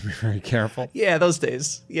field. Had to be very careful. Yeah, those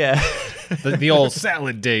days. Yeah. the old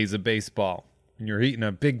salad days of baseball. When you're eating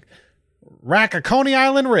a big rack of Coney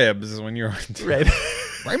Island ribs when you're right.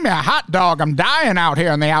 Bring me a hot dog. I'm dying out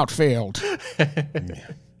here in the outfield. God, that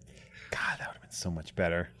would have been so much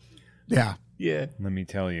better. Yeah. Yeah. Let me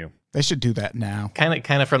tell you. They should do that now.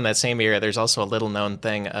 Kind of from that same era, there's also a little known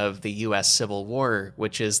thing of the U.S. Civil War,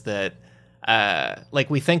 which is that, like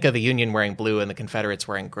we think of the Union wearing blue and the Confederates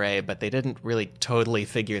wearing gray, but they didn't really totally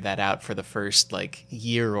figure that out for the first like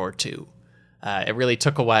year or two. It really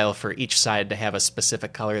took a while for each side to have a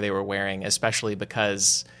specific color they were wearing, especially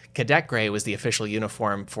because cadet gray was the official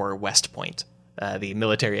uniform for West Point, the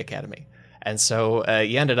military academy. And so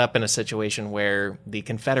you ended up in a situation where the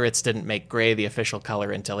Confederates didn't make gray the official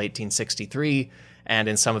color until 1863, and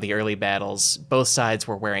in some of the early battles, both sides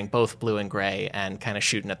were wearing both blue and gray and kind of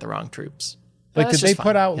shooting at the wrong troops. Like, did they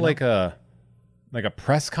put out you know? like a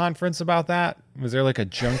press conference about that? Was there like a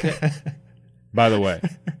junket? By the way,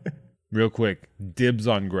 real quick, dibs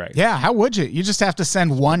on gray. Yeah, how would you? You just have to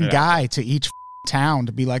send one guy to each town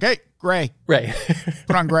to be like, hey, gray. Right.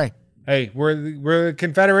 Put on gray. Hey, we're the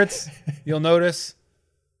Confederates. You'll notice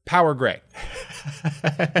power gray,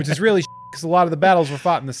 which is really because a lot of the battles were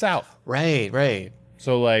fought in the South. Right.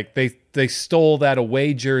 So like they stole that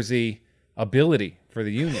away jersey ability for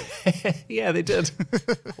the Union. Yeah, they did.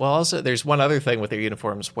 Well, also, there's one other thing with their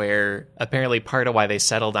uniforms where apparently part of why they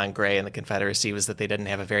settled on gray in the Confederacy was that they didn't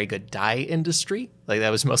have a very good dye industry. Like that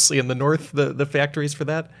was mostly in the North, the factories for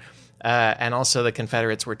that. And also the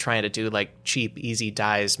Confederates were trying to do like cheap, easy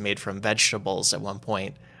dyes made from vegetables at one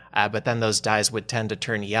point. But then those dyes would tend to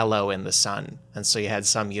turn yellow in the sun. And so you had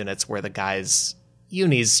some units where the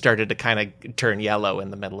unis started to kind of turn yellow in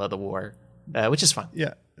the middle of the war, which is fun.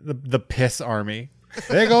 Yeah, the piss army.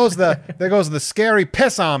 There goes the scary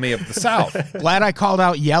piss army of the South. Glad I called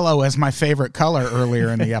out yellow as my favorite color earlier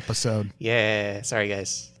in the episode. Yeah, sorry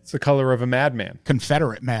guys. It's the color of a madman.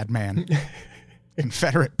 Confederate madman.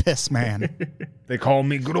 Confederate piss man. They call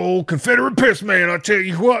me good old Confederate piss man, I tell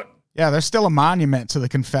you what. Yeah, there's still a monument to the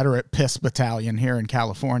Confederate piss battalion here in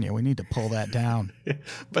California. We need to pull that down.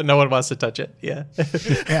 But no one wants to touch it. Yeah.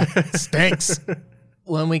 Yeah, it stinks.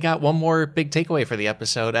 Well, and we got one more big takeaway for the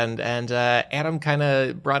episode, and Adam kind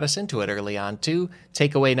of brought us into it early on, too.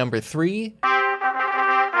 Takeaway number 3.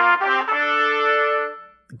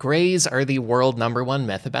 Grays are the world #1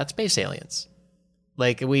 myth about space aliens.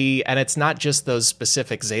 And it's not just those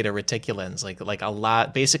specific Zeta Reticulans, like a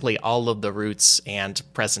lot, basically all of the roots and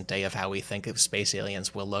present day of how we think of space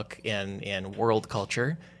aliens will look in world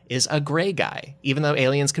culture is a gray guy, even though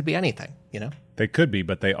aliens could be anything, you know? They could be,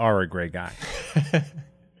 but they are a gray guy.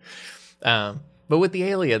 But with the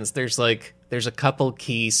aliens, there's a couple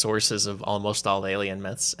key sources of almost all alien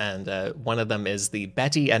myths, and one of them is the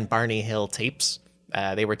Betty and Barney Hill tapes.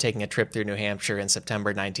 They were taking a trip through New Hampshire in September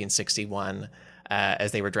 1961.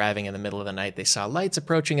 As they were driving in the middle of the night, they saw lights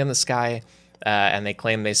approaching in the sky, and they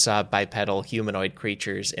claimed they saw bipedal humanoid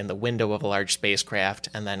creatures in the window of a large spacecraft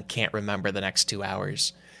and then can't remember the next 2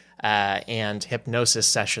 hours. And hypnosis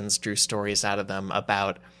sessions drew stories out of them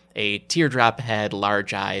about a teardrop head,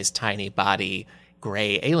 large eyes, tiny body,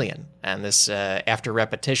 gray alien. And this, after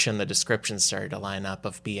repetition, the descriptions started to line up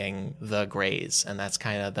of being the Greys, and that's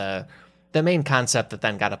kind of the main concept that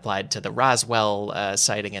then got applied to the Roswell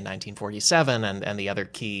sighting in 1947 and the other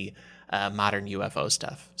key modern UFO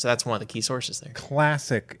stuff. So that's one of the key sources there.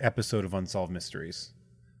 Classic episode of Unsolved Mysteries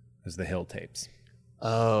is the Hill tapes.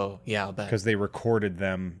 Oh, yeah, I'll bet. Because they recorded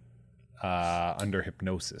them under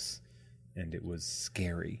hypnosis, and it was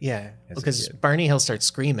scary. Yeah, because Barney Hill starts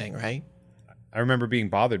screaming, right? I remember being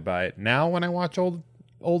bothered by it. Now when I watch old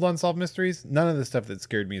Unsolved Mysteries, none of the stuff that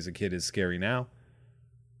scared me as a kid is scary now.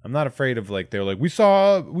 I'm not afraid of they're like, we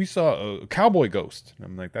saw a cowboy ghost. And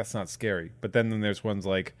I'm like, that's not scary. But then there's ones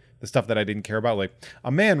like the stuff that I didn't care about, like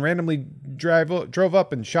a man randomly drove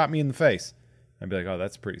up and shot me in the face. I'd be like, oh,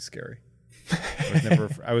 that's pretty scary.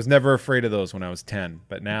 I was never afraid of those when I was 10,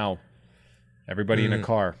 but now everybody in a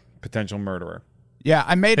car, potential murderer. Yeah,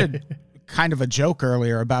 I made a kind of a joke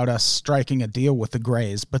earlier about us striking a deal with the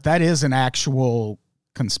Greys, but that is an actual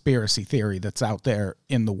conspiracy theory that's out there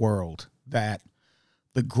in the world, that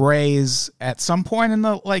the Greys at some point in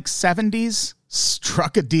the 70s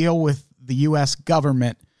struck a deal with the U.S.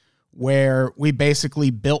 government where we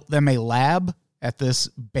basically built them a lab at this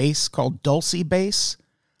base called Dulce Base.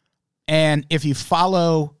 And if you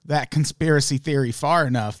follow that conspiracy theory far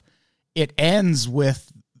enough, it ends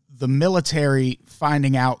with the military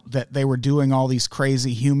finding out that they were doing all these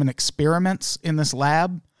crazy human experiments in this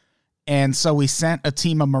lab. And so we sent a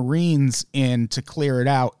team of Marines in to clear it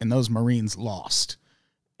out, and those Marines lost.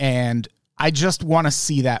 And I just want to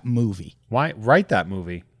see that movie. Why write that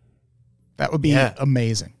movie? That would be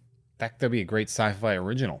amazing. That'd be a great sci-fi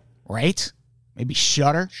original. Right? Maybe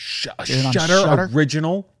Shudder. Shudder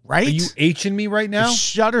original? Right? Are you H-ing me right now?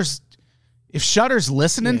 If Shudder's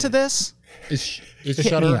listening to this, is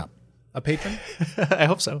Shudder a patron? I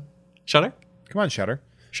hope so. Shudder? Come on, Shudder.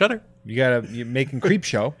 Shudder. You're making Creep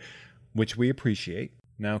Show, which we appreciate.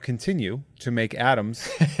 Now continue to make Adam's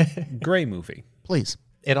Gray movie. Please.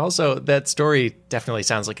 It also, that story definitely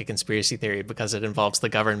sounds like a conspiracy theory because it involves the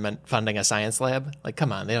government funding a science lab. Like,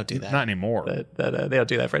 come on, they don't do that. Not anymore. They don't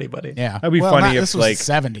do that for anybody. Yeah. That'd be funny if this was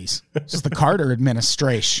the 70s. This is the Carter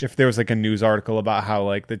administration. If there was a news article about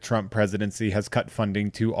how the Trump presidency has cut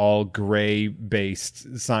funding to all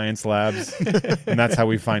Gray-based science labs, and that's how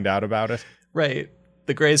we find out about it. Right.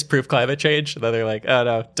 The Greys prove climate change, and then they're like, oh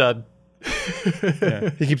no, done.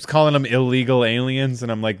 Yeah. He keeps calling them illegal aliens,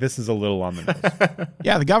 and I'm like, this is a little on the nose.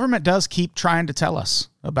 Yeah, the government does keep trying to tell us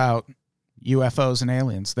about UFOs and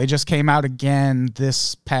aliens. They just came out again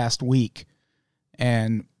this past week,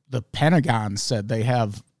 and the Pentagon said they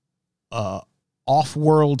have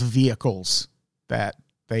off-world vehicles that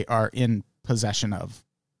they are in possession of.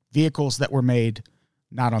 Vehicles that were made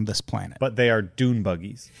not on this planet. But they are dune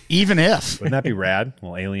buggies. Even if. Wouldn't that be rad?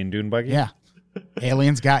 Well, alien dune buggy? Yeah.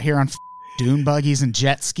 Aliens got here on dune buggies and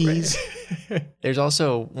jet skis. Right. There's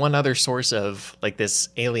also one other source of this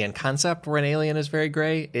alien concept where an alien is very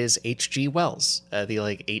gray is H.G. Wells, the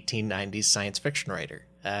 1890s science fiction writer.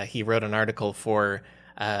 He wrote an article for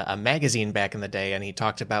a magazine back in the day, and he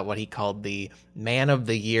talked about what he called the Man of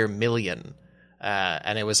the Year Million.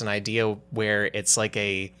 And it was an idea where it's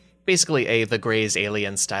basically the Greys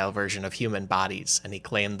alien style version of human bodies. And he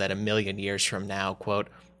claimed that 1,000,000 years from now, quote,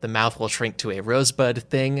 the mouth will shrink to a rosebud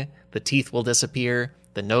thing, the teeth will disappear,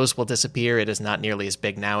 the nose will disappear, it is not nearly as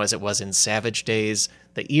big now as it was in savage days,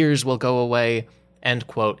 the ears will go away, end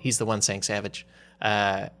quote. He's the one saying savage.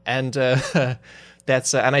 That's and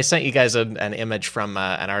I sent you guys an image from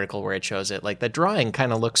an article where it shows it. The drawing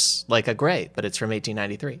kind of looks like a gray, but it's from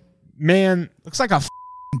 1893. Man, looks like a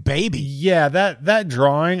baby. Yeah, that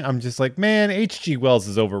drawing, I'm just like, man, H.G. Wells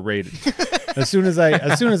is overrated. As soon as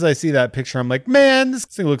I see that picture, I'm like, man, this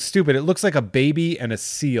thing looks stupid. It looks like a baby and a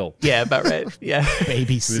seal. Yeah, about right. Yeah.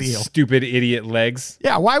 Baby With seal. Stupid idiot legs.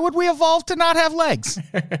 Yeah, why would we evolve to not have legs?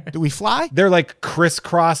 Do we fly? They're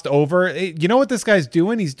crisscrossed over. You know what this guy's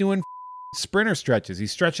doing? He's doing sprinter stretches.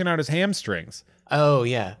 He's stretching out his hamstrings. Oh,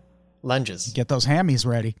 yeah. Lunges. Get those hammies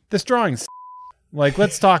ready. This drawing's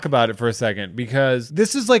let's talk about it for a second, because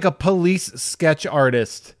this is like a police sketch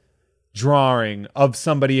artist drawing of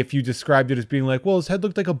somebody if you described it as being well, his head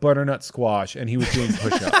looked like a butternut squash and he was doing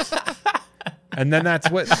push-ups. And then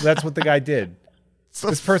that's what the guy did.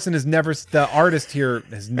 This person the artist here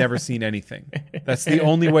has never seen anything. That's the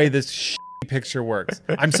only way this picture works.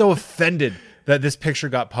 I'm so offended that this picture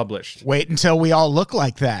got published. Wait until we all look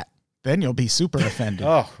like that. Then you'll be super offended.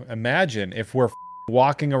 Oh, imagine if we're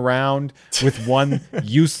walking around with one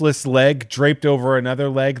useless leg draped over another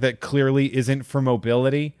leg that clearly isn't for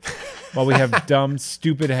mobility, while we have dumb,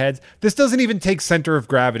 stupid heads. This doesn't even take center of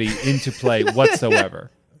gravity into play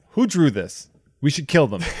whatsoever. Who drew this? We should kill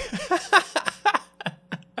them.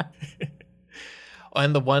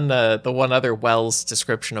 And the one other Wells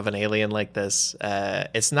description of an alien like this,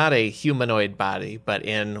 it's not a humanoid body, but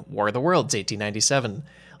in War of the Worlds, 1897,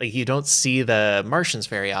 you don't see the Martians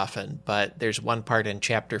very often, but there's one part in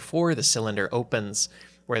Chapter 4, the cylinder opens,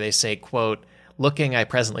 where they say, quote, looking, I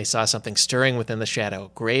presently saw something stirring within the shadow,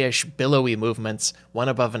 grayish, billowy movements, one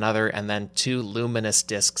above another, and then two luminous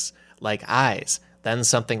discs like eyes. Then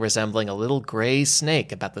something resembling a little gray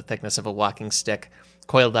snake about the thickness of a walking stick,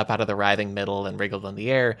 coiled up out of the writhing middle and wriggled in the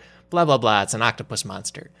air. Blah, blah, blah. It's an octopus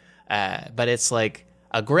monster. But it's like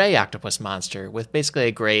a gray octopus monster with basically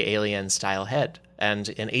a gray alien-style head. And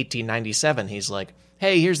in 1897, he's like,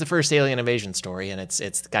 hey, here's the first alien invasion story, and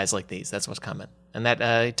it's guys like these. That's what's coming. And that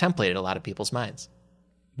templated a lot of people's minds.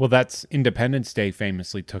 Well, that's Independence Day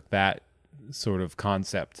famously took that sort of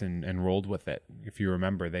concept and rolled with it. If you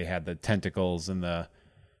remember, they had the tentacles and the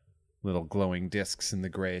little glowing discs in the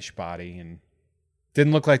grayish body, and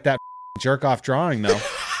didn't look like that jerk-off drawing, though.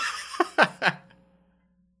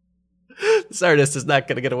 This artist is not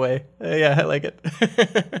going to get away. Yeah, I like it.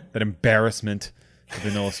 That embarrassment of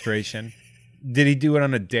an illustration. Did he do it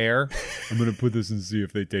on a dare? I'm going to put this and see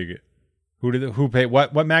if they take it. Who paid?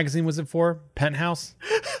 What magazine was it for? Penthouse?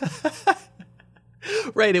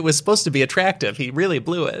 Right, it was supposed to be attractive. He really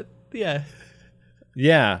blew it. Yeah.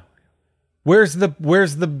 Yeah. Where's the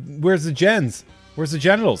gens? Where's the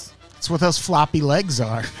genitals? That's what those floppy legs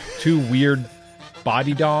are. Two weird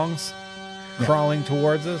body dongs crawling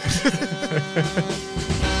towards us.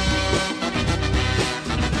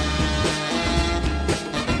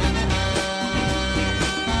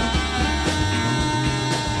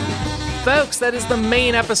 Folks, that is the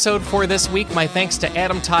main episode for this week. My thanks to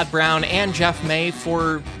Adam Todd Brown and Jeff May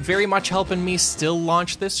for very much helping me still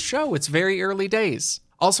launch this show. It's very early days.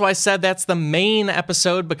 Also, I said that's the main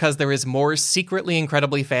episode because there is more secretly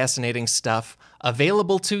incredibly fascinating stuff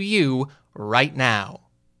available to you right now.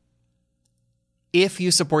 If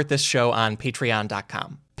you support this show on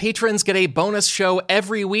patreon.com. Patrons get a bonus show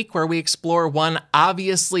every week where we explore one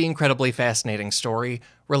obviously incredibly fascinating story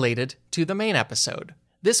related to the main episode.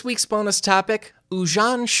 This week's bonus topic,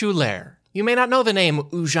 Eugène Schuller. You may not know the name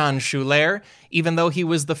Eugène Schuller, even though he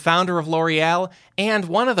was the founder of L'Oreal and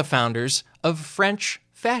one of the founders of French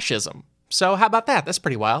fascism. So how about that? That's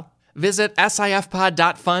pretty wild. Visit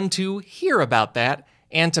sifpod.fun to hear about that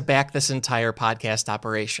and to back this entire podcast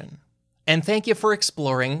operation. And thank you for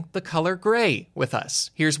exploring the color gray with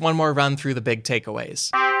us. Here's one more run through the big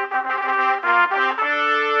takeaways.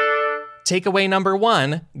 Takeaway number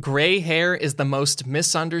 1, gray hair is the most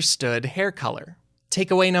misunderstood hair color.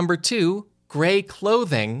 Takeaway number 2, gray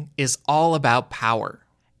clothing is all about power.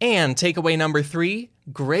 And takeaway number 3,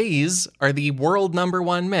 grays are the world number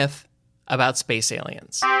 1 myth about space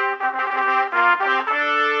aliens.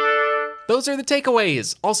 Those are the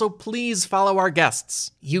takeaways. Also, please follow our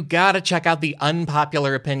guests. You gotta check out the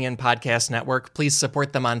Unpopular Opinion Podcast Network. Please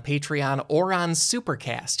support them on Patreon or on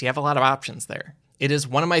Supercast. You have a lot of options there. It is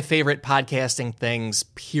one of my favorite podcasting things,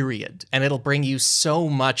 period. And it'll bring you so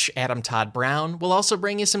much Adam Todd Brown. We'll also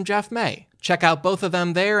bring you some Jeff May. Check out both of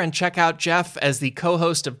them there, and check out Jeff as the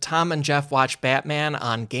co-host of Tom and Jeff Watch Batman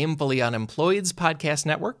on Gamefully Unemployed's podcast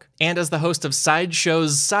network, and as the host of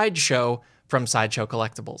Sideshow's Sideshow from Sideshow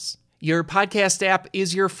Collectibles. Your podcast app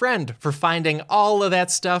is your friend for finding all of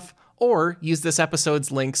that stuff, or use this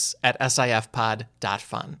episode's links at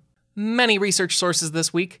sifpod.fun. Many research sources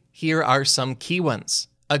this week. Here are some key ones.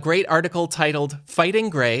 A great article titled Fighting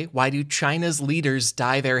Gray, Why Do China's Leaders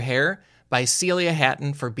Dye Their Hair? By Celia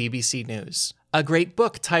Hatton for BBC News. A great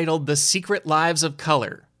book titled The Secret Lives of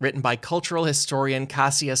Color, written by cultural historian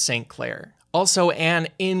Cassia St. Clair. Also an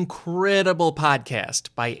incredible podcast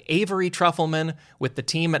by Avery Trufelman with the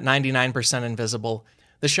team at 99% Invisible.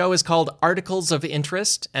 The show is called Articles of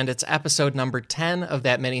Interest, and it's episode number 10 of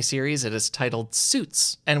that miniseries. It is titled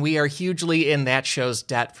Suits, and we are hugely in that show's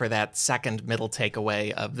debt for that second middle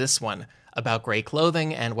takeaway of this one about gray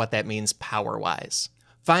clothing and what that means power-wise.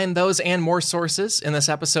 Find those and more sources in this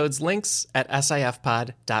episode's links at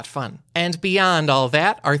sifpod.fun. And beyond all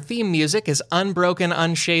that, our theme music is Unbroken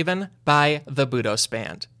Unshaven by The Budos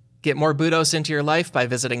Band. Get more Budos into your life by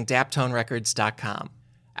visiting daptonerecords.com.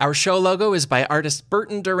 Our show logo is by artist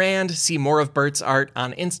Burton Durand. See more of Bert's art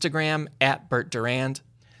on Instagram at Bert Durand.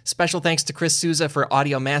 Special thanks to Chris Souza for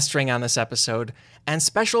audio mastering on this episode. And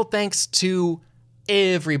special thanks to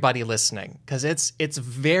everybody listening, because it's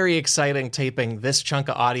very exciting taping this chunk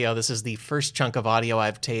of audio. This is the first chunk of audio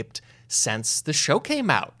I've taped since the show came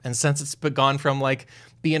out, and since it's gone from like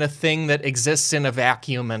being a thing that exists in a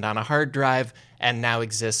vacuum and on a hard drive and now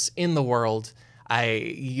exists in the world.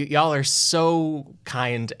 Y'all are so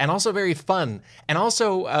kind and also very fun and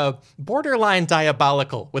also borderline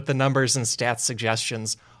diabolical with the numbers and stats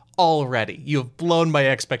suggestions already. You've blown my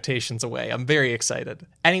expectations away. I'm very excited.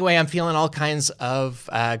 Anyway, I'm feeling all kinds of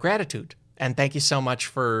gratitude. And thank you so much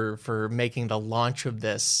for making the launch of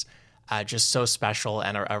this just so special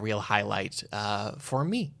and a real highlight for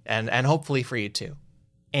me and hopefully for you too.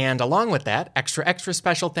 And along with that, extra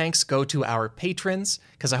special thanks go to our patrons,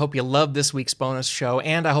 because I hope you loved this week's bonus show,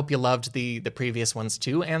 and I hope you loved the previous ones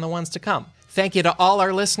too, and the ones to come. Thank you to all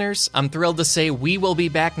our listeners. I'm thrilled to say we will be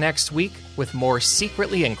back next week with more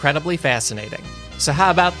secretly incredibly fascinating. So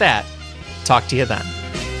how about that? Talk to you then.